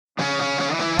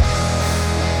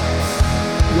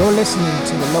You're listening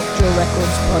to the Lockjaw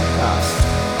Records podcast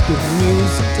with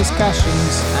news,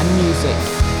 discussions and music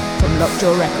from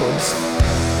Lockjaw Records.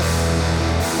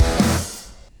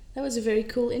 That was a very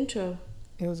cool intro.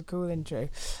 It was a cool intro.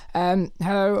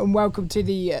 Hello and welcome to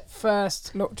the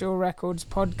first Lockjaw Records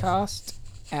podcast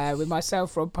with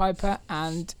myself, Rob Piper,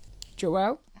 and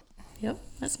Joelle. Yep,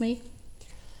 that's me.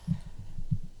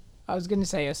 I was going to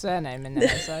say your surname and then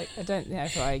I was like, I don't know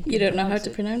if I can You don't know how pronounce to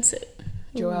it. pronounce it.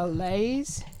 Joelle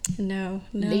Lays? No.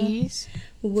 Lees?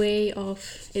 Way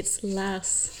off. It's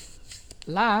Lass.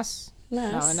 Lass?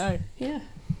 Lass. Now I know. Yeah.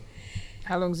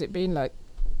 How long's it been? Like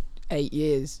 8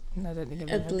 years? I don't think I've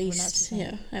ever At least, pronounced it.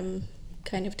 yeah. I'm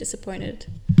kind of disappointed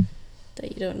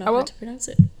that you don't know Oh, well. how to pronounce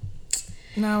it.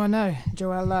 Now I know.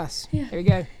 Joelle Lass. Yeah. Here we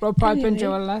go. Rob Piper and Anyway.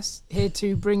 Joelle Lass here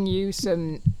to bring you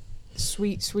some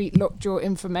sweet Lockjaw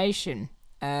information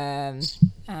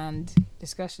and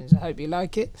discussions. I hope you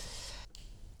like it.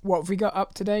 What have we got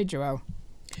up today, Joelle?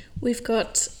 We've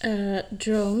got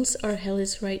Drones, Our Hell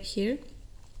Is Right Here,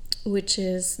 which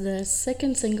is the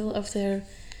second single of their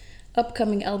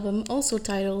upcoming album, also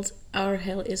titled Our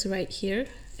Hell Is Right Here.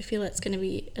 I feel that's going to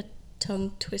be a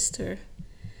tongue twister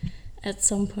at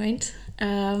some point.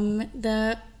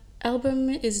 The album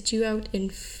is due out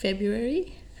in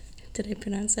February. Did I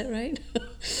pronounce that right?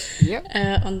 Yep.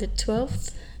 On the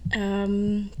 12th.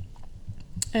 And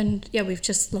yeah, we've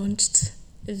just launched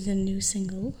the new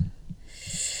single.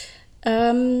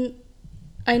 I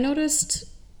noticed,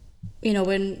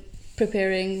 when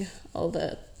preparing all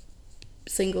the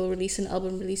single release and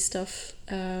album release stuff,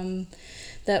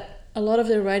 that a lot of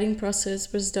the writing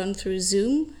process was done through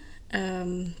Zoom.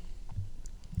 And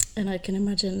I can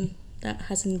imagine that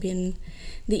hasn't been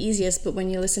the easiest, but when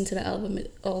you listen to the album,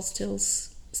 it all still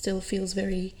feels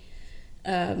very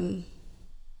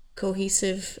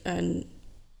cohesive and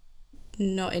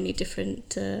not any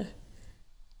different,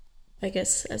 I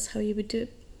guess, as how you would do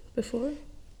it before.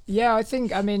 Yeah, I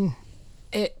think,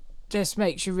 it just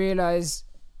makes you realise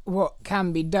what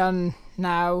can be done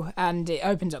now, and it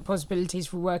opens up possibilities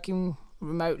for working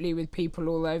remotely with people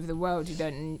all over the world. You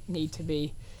don't need to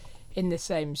be in the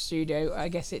same studio. I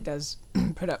guess it does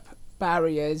put up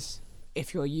barriers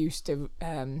if you're used to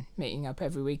meeting up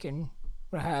every week and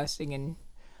rehearsing, and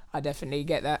I definitely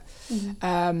get that.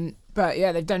 Mm-hmm. But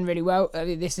yeah, they've done really well.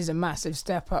 This is a massive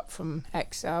step up from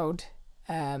Exiled.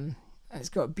 And it's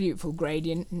got a beautiful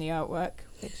gradient in the artwork,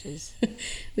 which is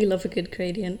We love a good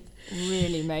gradient.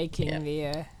 really making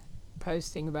the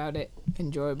posting about it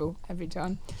enjoyable every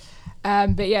time.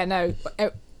 But yeah, no,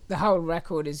 the whole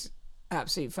record is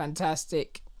absolutely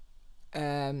fantastic.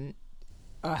 Our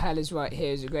Hell Is Right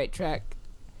Here is a great track.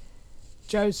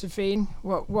 Josephine,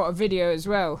 what a video as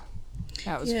well.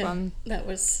 That was fun. That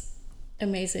was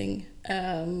amazing.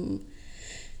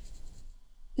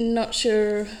 Not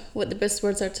sure what the best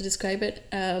words are to describe it,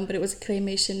 but it was a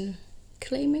claymation.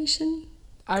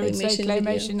 I would say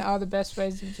claymation video. are the best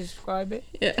ways to describe it.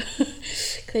 Yeah,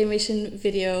 claymation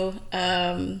video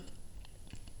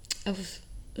of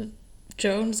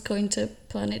drones going to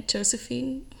planet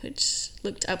Josephine, which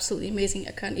looked absolutely amazing.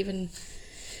 I can't even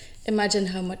imagine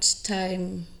how much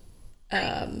time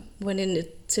went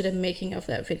into the making of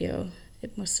that video.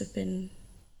 It must have been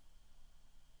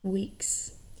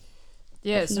weeks.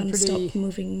 Yeah, it's non-stop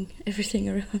moving everything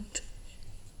around.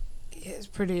 Yeah, it's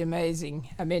pretty amazing.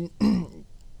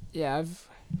 Yeah, I've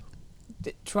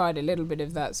tried a little bit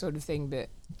of that sort of thing, but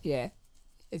yeah,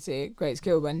 it's a great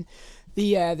skill. When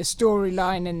the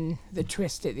storyline and the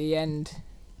twist at the end,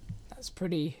 that's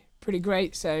pretty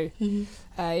great. So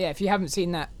yeah, if you haven't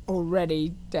seen that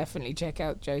already, definitely check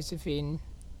out Josephine,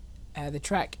 the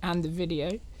track and the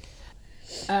video.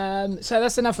 So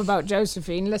that's enough about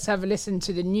Josephine. Let's have a listen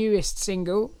to the newest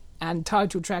single and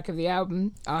title track of the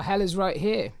album, Our Hell Is Right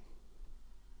Here.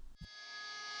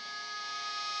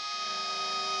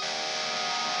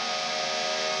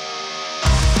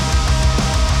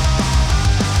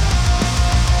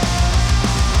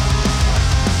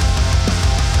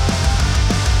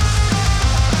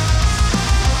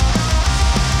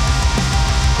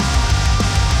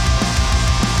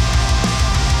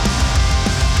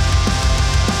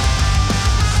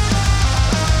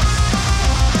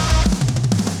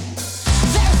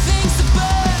 There are things to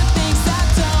burn, things I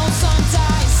don't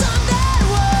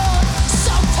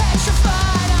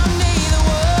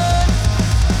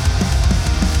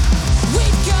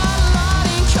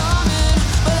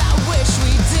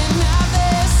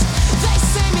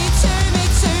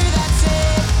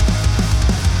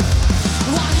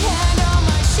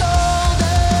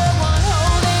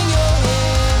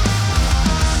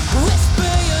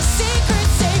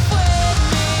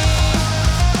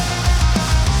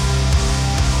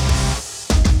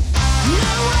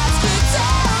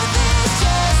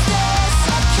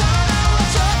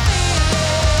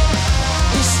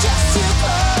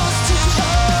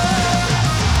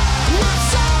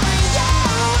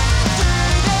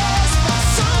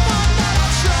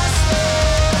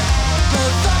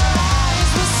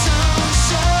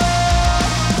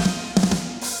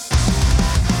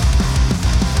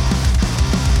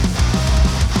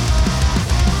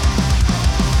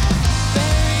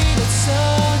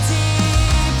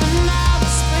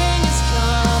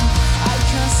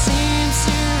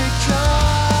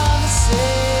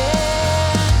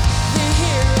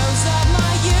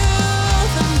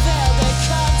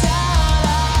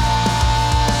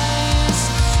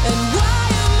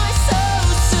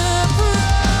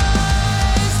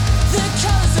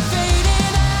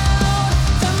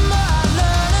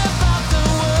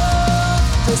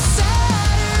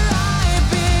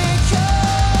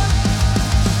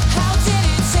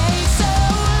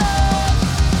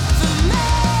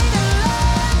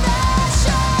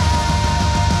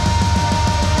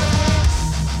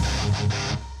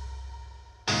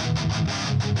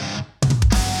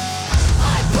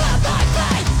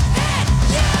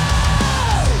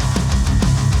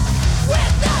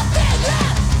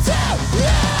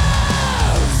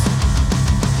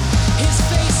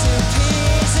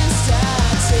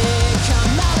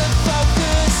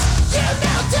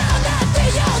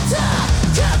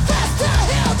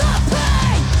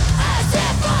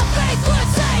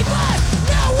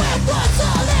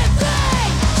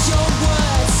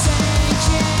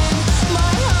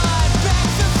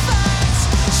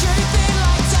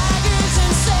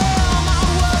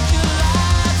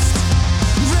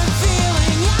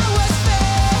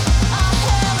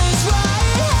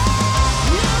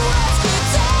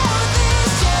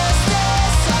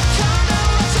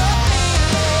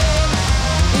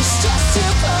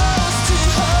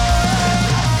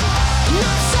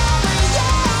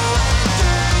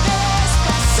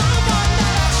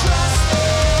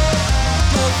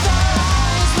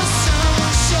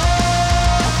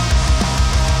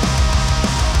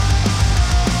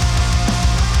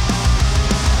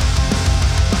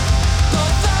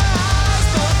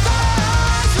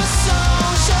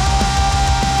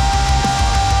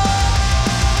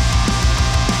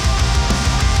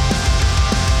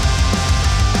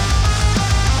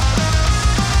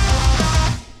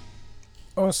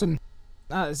Awesome.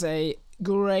 That is a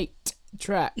great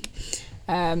track.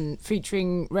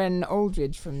 Featuring Ren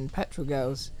Aldridge from Petrol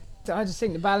Girls. I just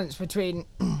think the balance between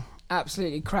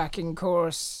absolutely cracking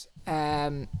chorus,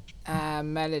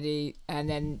 melody, and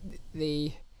then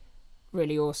the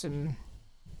really awesome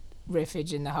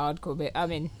riffage in the hardcore bit. I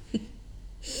mean,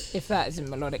 if that isn't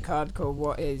melodic hardcore,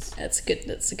 what is? That's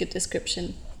a good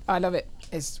description. I love it.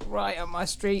 It's right up my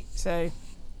street. So,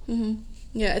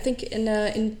 yeah, I think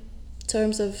in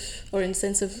terms of, or in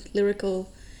sense of lyrical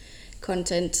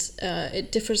content, it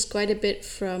differs quite a bit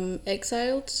from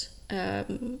Exiled.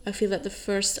 I feel that the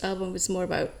first album was more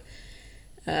about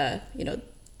the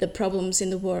problems in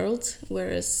the world,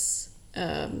 whereas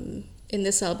in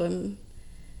this album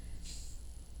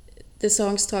the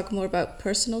songs talk more about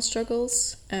personal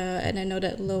struggles, and I know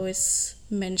that Lois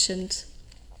mentioned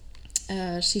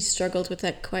she struggled with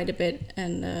that quite a bit,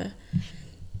 and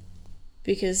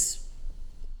because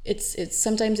it's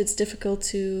sometimes it's difficult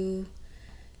to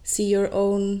see your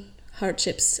own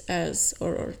hardships as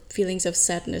or feelings of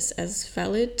sadness as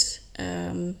valid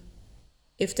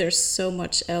if there's so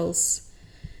much else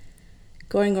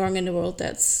going wrong in the world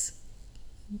that's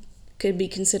could be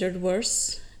considered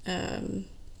worse. Yeah,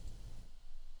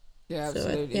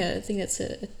 absolutely. So I think that's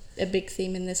a big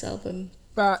theme in this album.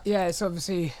 But yeah, it's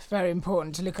obviously very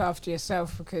important to look after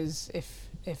yourself, because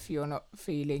if you're not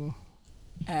feeling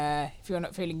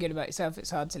good about yourself,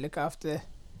 it's hard to look after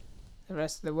the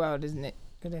rest of the world, isn't it?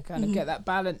 Got to kind of get that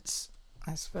balance,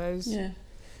 I suppose. Yeah.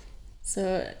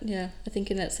 So yeah, I think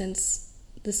in that sense,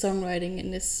 the songwriting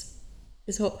in this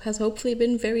has hopefully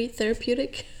been very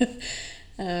therapeutic,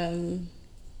 or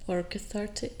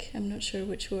cathartic. I'm not sure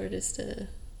which word is the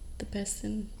best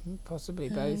in. Possibly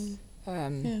both.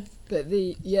 Yeah. But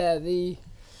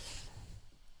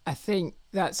I think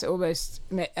that's almost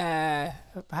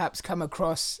perhaps come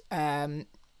across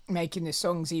making the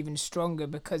songs even stronger,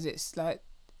 because it's like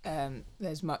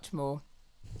there's much more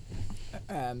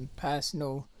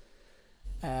personal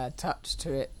touch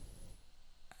to it.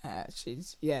 It's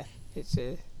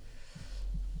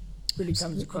really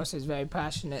comes across as very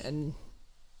passionate, and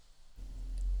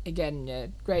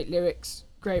again, great lyrics,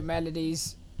 great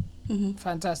melodies,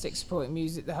 fantastic supporting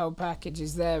music. The whole package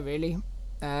is there, really.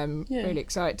 Really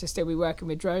excited to still be working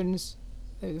with Drones.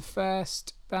 They were the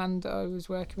first band that I was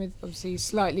working with. Obviously,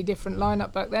 slightly different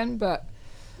lineup back then, but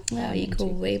you go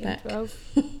way back.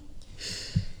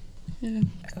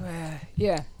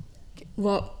 Yeah.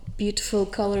 What beautiful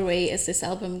colorway is this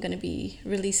album going to be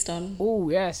released on? Oh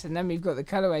yes, and then we've got the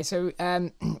colorway. So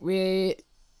we're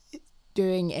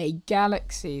doing a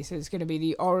galaxy. So it's going to be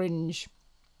the orange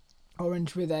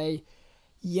with a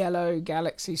yellow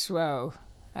galaxy swirl.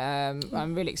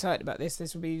 I'm really excited about this.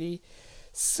 This will be the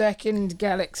second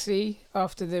galaxy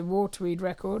after the Waterweed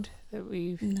record that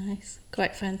we've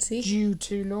quite fancy due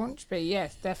to launch. But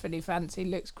yes, definitely fancy.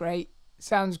 Looks great.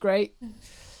 Sounds great.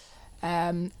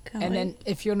 And then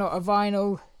if you're not a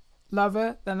vinyl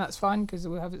lover, then that's fine, because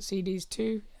we'll have it CDs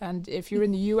too. And if you're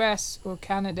in the US or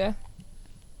Canada,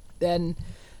 then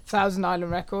Thousand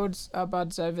Island Records, our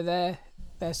buds over there,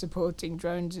 they're supporting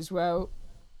Drones as well.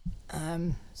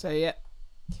 So yeah,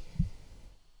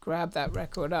 grab that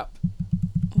record up.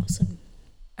 Awesome.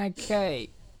 Okay.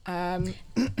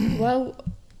 While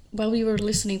we were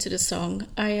listening to the song,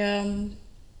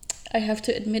 I have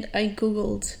to admit I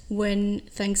googled when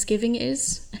Thanksgiving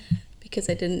is because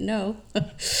I didn't know,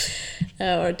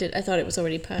 I thought it was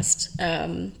already past.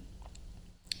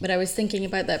 But I was thinking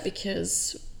about that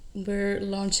because we're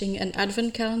launching an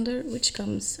advent calendar, which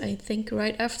comes, I think,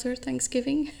 right after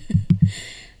Thanksgiving.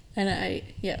 And I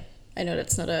know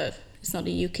it's not a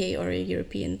UK or a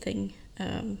European thing,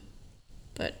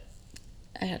 but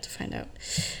I had to find out,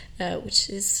 which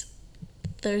is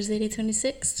Thursday the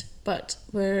 26th. But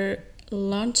we're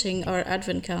launching our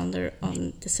advent calendar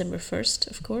on December 1st,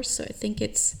 of course. So I think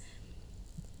it's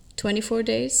 24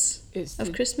 days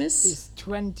of Christmas. It's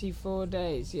 24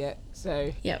 days, yeah.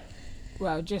 So yeah.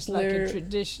 Well, just like a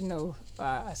traditional,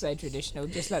 I say traditional,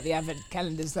 just like the advent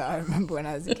calendars that I remember when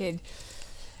I was a kid.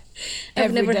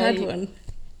 I've never had one,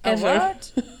 ever.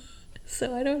 What?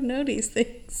 So I don't know these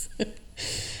things.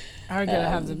 I'm going to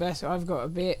have the best. I've got a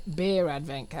beer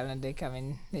advent calendar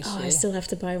coming this year. I still have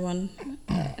to buy one.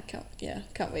 I can't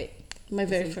wait. My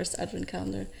very first advent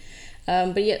calendar.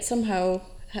 But yet somehow,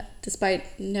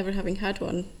 despite never having had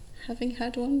one,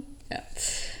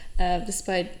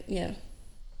 despite,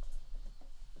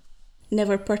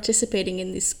 never participating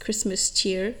in this Christmas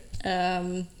cheer,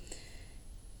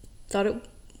 thought it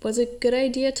was a good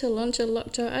idea to launch a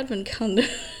Lockjaw advent calendar.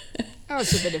 Oh,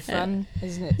 it's a bit of fun,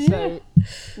 isn't it? Yeah.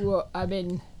 So,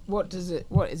 what does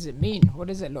it mean? What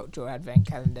is a Lockjaw Advent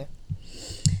Calendar?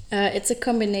 It's a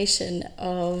combination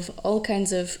of all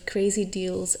kinds of crazy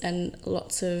deals and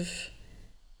lots of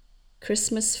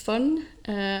Christmas fun.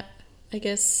 I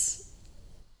guess,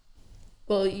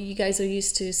 well, you guys are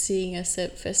used to seeing us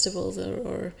at festivals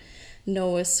or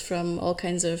know us from all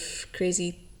kinds of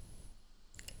crazy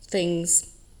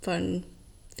things, fun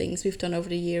things we've done over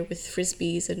the year with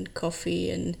frisbees and coffee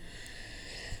and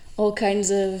all kinds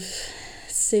of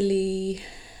silly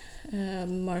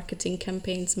marketing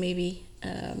campaigns, maybe.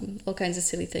 All kinds of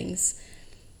silly things.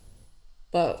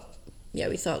 But yeah,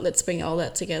 we thought let's bring all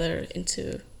that together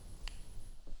into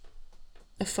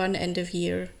a fun end of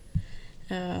year.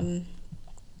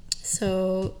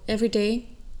 So every day,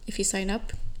 if you sign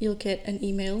up, you'll get an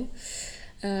email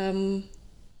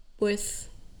with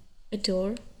a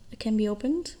door that can be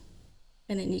opened,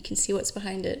 and then you can see what's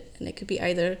behind it. And it could be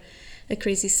either a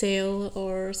crazy sale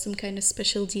or some kind of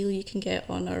special deal you can get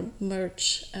on our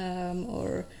merch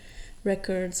or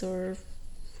records or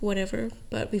whatever.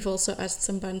 But we've also asked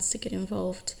some bands to get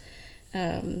involved,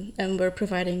 and we're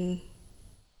providing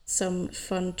some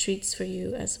fun treats for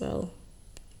you as well.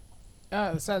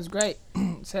 Oh, that sounds great.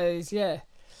 So yeah,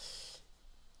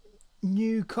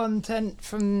 new content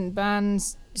from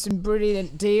bands, some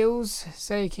brilliant deals,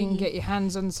 so you can get your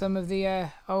hands on some of the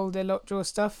older Lockjaw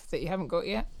stuff that you haven't got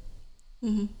yet.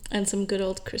 And some good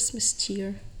old Christmas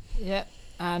cheer. Yeah,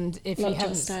 and if Lockjaw you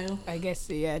haven't, style. I guess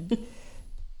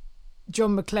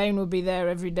John McClane will be there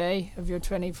every day of your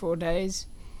 24 days.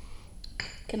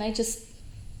 Can I just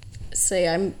say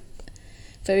I'm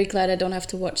very glad I don't have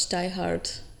to watch Die Hard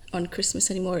on Christmas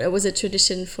anymore. It was a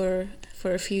tradition for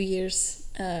a few years,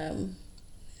 and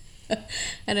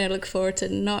I look forward to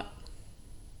not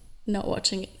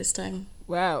watching it this time.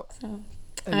 Wow. So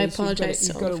I apologize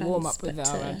to all the fans. You've got to warm up with but,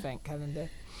 our Advent Calendar.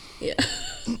 Yeah.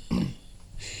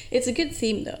 It's a good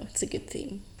theme, though. It's a good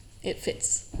theme. It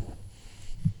fits.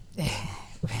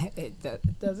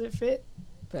 Does it fit?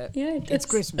 But yeah, it does. It's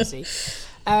Christmassy.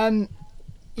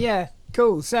 Yeah,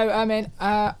 cool. So I mean,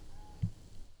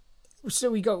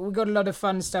 so we got a lot of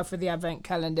fun stuff with the Advent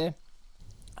Calendar,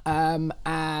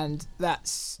 and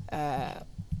that's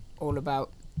all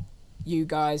about you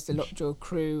guys, the Lockjaw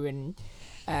crew, and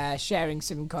sharing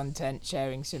some content,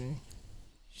 sharing some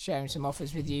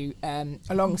offers with you.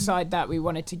 Alongside that, we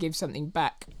wanted to give something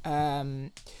back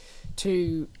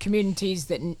to communities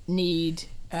that need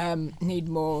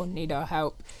our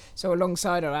help. So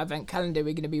alongside our Advent Calendar,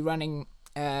 we're going to be running,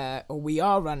 or we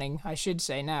are running, I should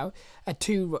say now, a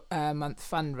 2-month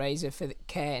fundraiser for the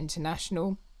Care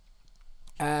International.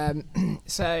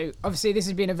 So obviously this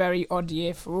has been a very odd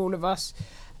year for all of us,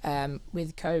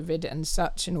 with COVID and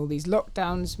such and all these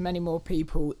lockdowns. Many more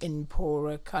people in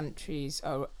poorer countries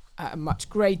are at a much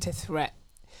greater threat.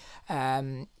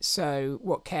 So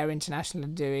what Care International are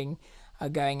doing are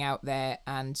going out there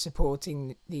and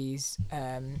supporting these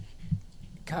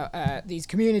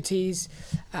communities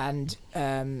and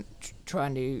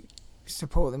trying to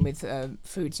support them with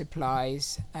food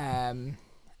supplies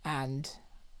and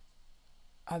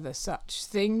other such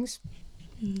things.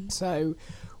 So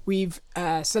we've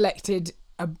selected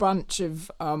a bunch of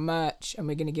our merch, and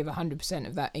we're going to give 100%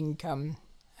 of that income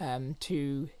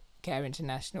to Care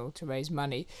International to raise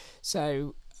money.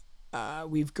 So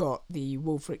we've got the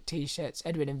Wolfric t-shirts.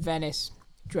 Edwin and Venice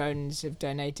Drones have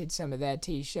donated some of their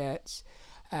t-shirts.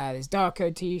 There's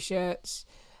Darko t-shirts,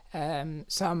 a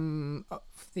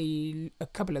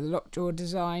couple of the Lockjaw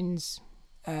designs.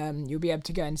 You'll be able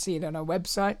to go and see it on our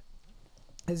website.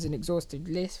 There's an exhaustive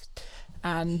list.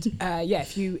 And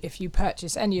if you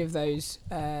purchase any of those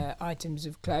items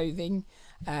of clothing,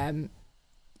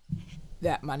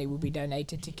 that money will be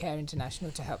donated to Care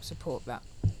International to help support that.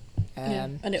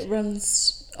 And it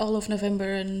runs all of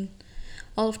November and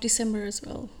all of December as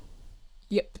well.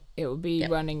 Yep, it will be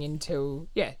running until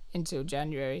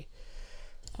January.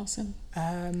 Awesome.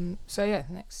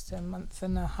 Next month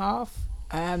and a half.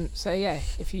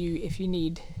 If you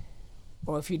need,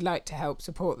 or if you'd like to help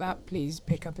support that, please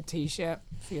pick up a t-shirt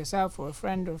for yourself or a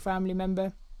friend or a family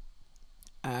member,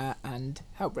 and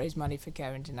help raise money for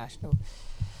Care International.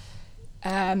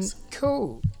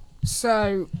 Cool.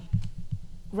 So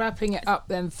wrapping it up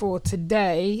then for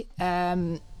today,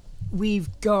 we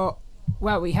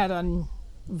had on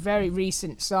very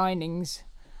recent signings,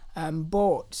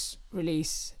 Bortz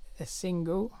release a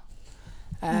single.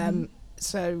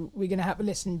 So we're going to have a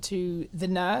listen to The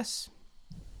Nurse.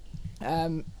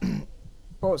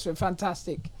 Bortz are a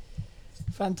fantastic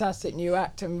new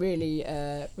act. I'm really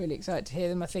excited to hear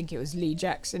them. I think it was Lee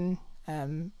Jackson,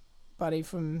 buddy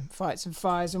from Fights and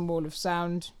Fires and Wall of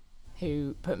Sound,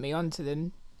 who put me onto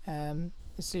them.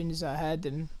 as soon as I heard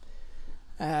them.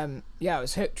 Yeah, I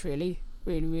was hooked, really.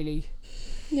 Really.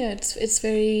 Yeah, it's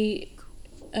very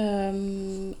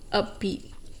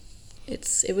upbeat.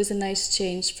 It was a nice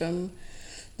change from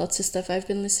lots of stuff I've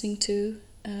been listening to.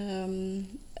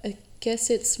 I guess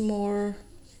it's more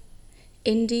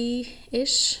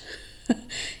indie-ish,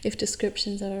 if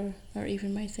descriptions are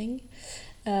even my thing.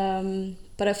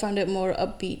 But I found it more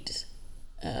upbeat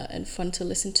and fun to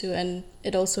listen to, and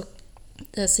it also,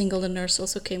 the single "The Nurse"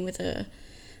 also came with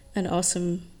an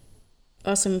awesome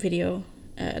video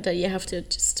that you have to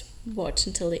just watch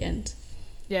until the end.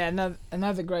 Yeah,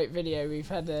 another great video. We've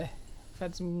had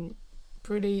some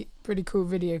pretty cool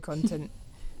video content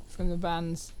from the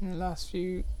bands in the last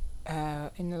few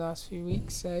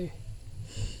weeks. So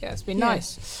yeah, it's been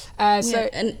nice.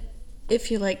 And if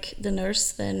you like The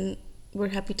Nurse, then we're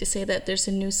happy to say that there's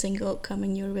a new single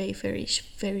coming your way very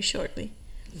shortly.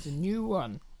 There's a new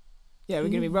one. Yeah, we're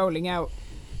going to be rolling out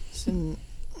some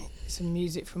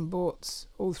music from Bortz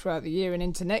all throughout the year and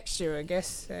into next year, I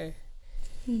guess. So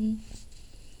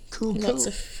cool. Lots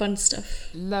of fun stuff.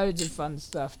 Loads of fun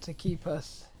stuff to keep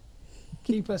us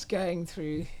going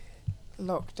through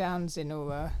lockdowns in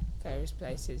all our various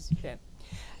places. Yeah.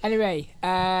 Anyway,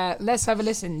 let's have a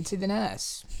listen to The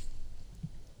Nurse.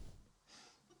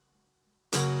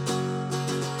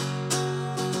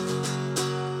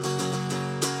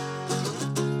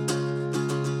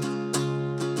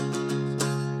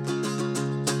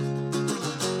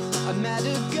 I met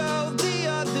a girl the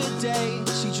other day.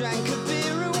 She drank a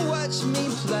beer and watched me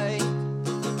play.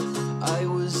 I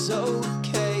was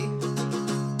okay.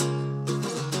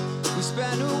 We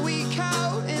spent a week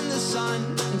out in the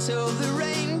sun until the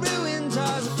rain ruined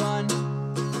our fun.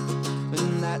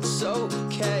 And that's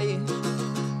okay,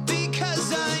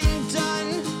 because I'm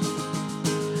done.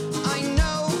 I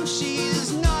know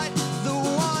she's not the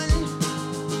one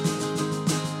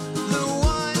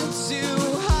to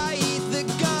hide the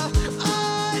gun,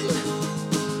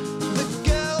 the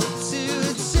girl to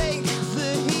take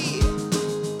the heat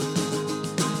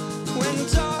when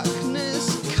darkness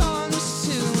comes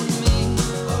to me.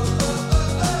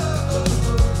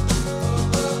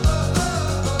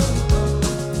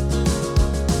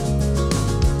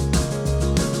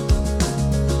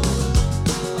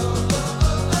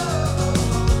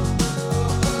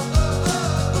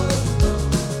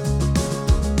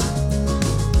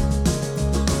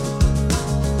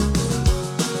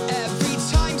 Every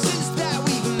time since that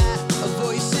we've met, a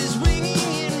voice is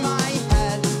ringing in my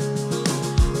head.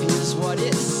 Here's what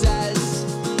it says: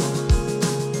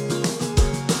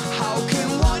 how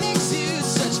can one exude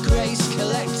such grace,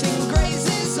 collecting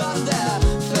grazes on their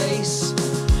face?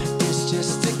 It's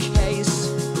just a case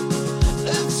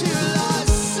of two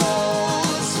lost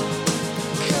souls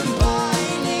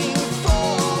combining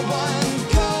for one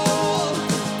goal.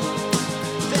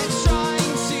 They're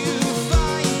trying to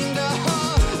find a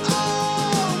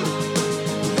home.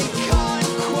 They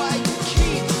can't quite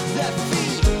keep their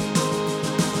feet.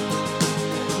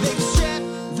 They've stripped,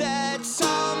 they're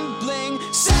tumbling.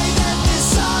 Say that there's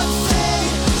something,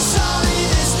 sorry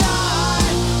there's not.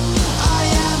 I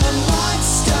am a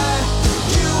monster,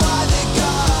 you are the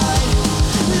god.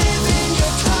 Live in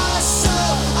your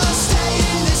castle, I'll stay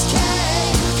in this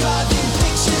cave, carving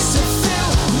pictures to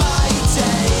fill my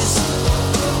days.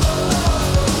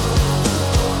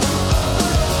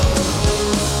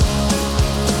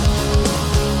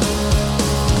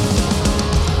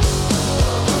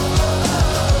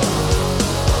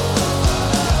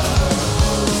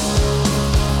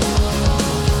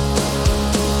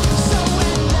 So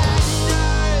when that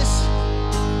nurse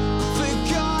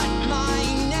forgot my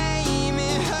name,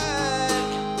 it hurt.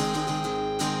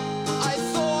 I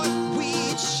thought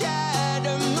we'd shared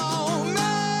a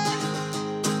moment.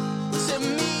 To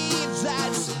me,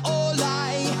 that's all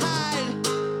I had.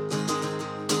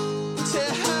 To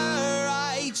her,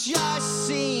 I just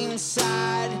seemed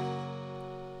sad.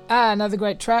 Another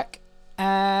great track.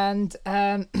 And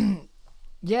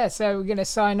yeah, so we're going to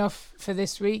sign off for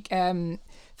this week.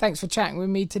 Thanks for chatting with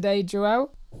me today, Joelle.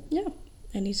 Yeah,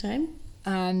 anytime.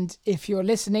 And if you're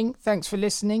listening, thanks for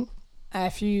listening.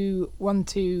 If you want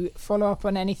to follow up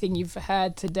on anything you've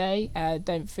heard today,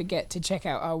 don't forget to check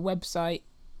out our website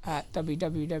at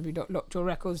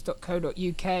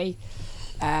www.lockjawrecords.co.uk.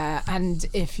 And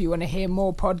if you want to hear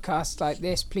more podcasts like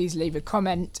this, please leave a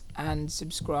comment and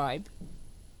subscribe.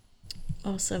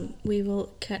 Awesome. We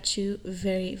will catch you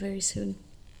very, very soon.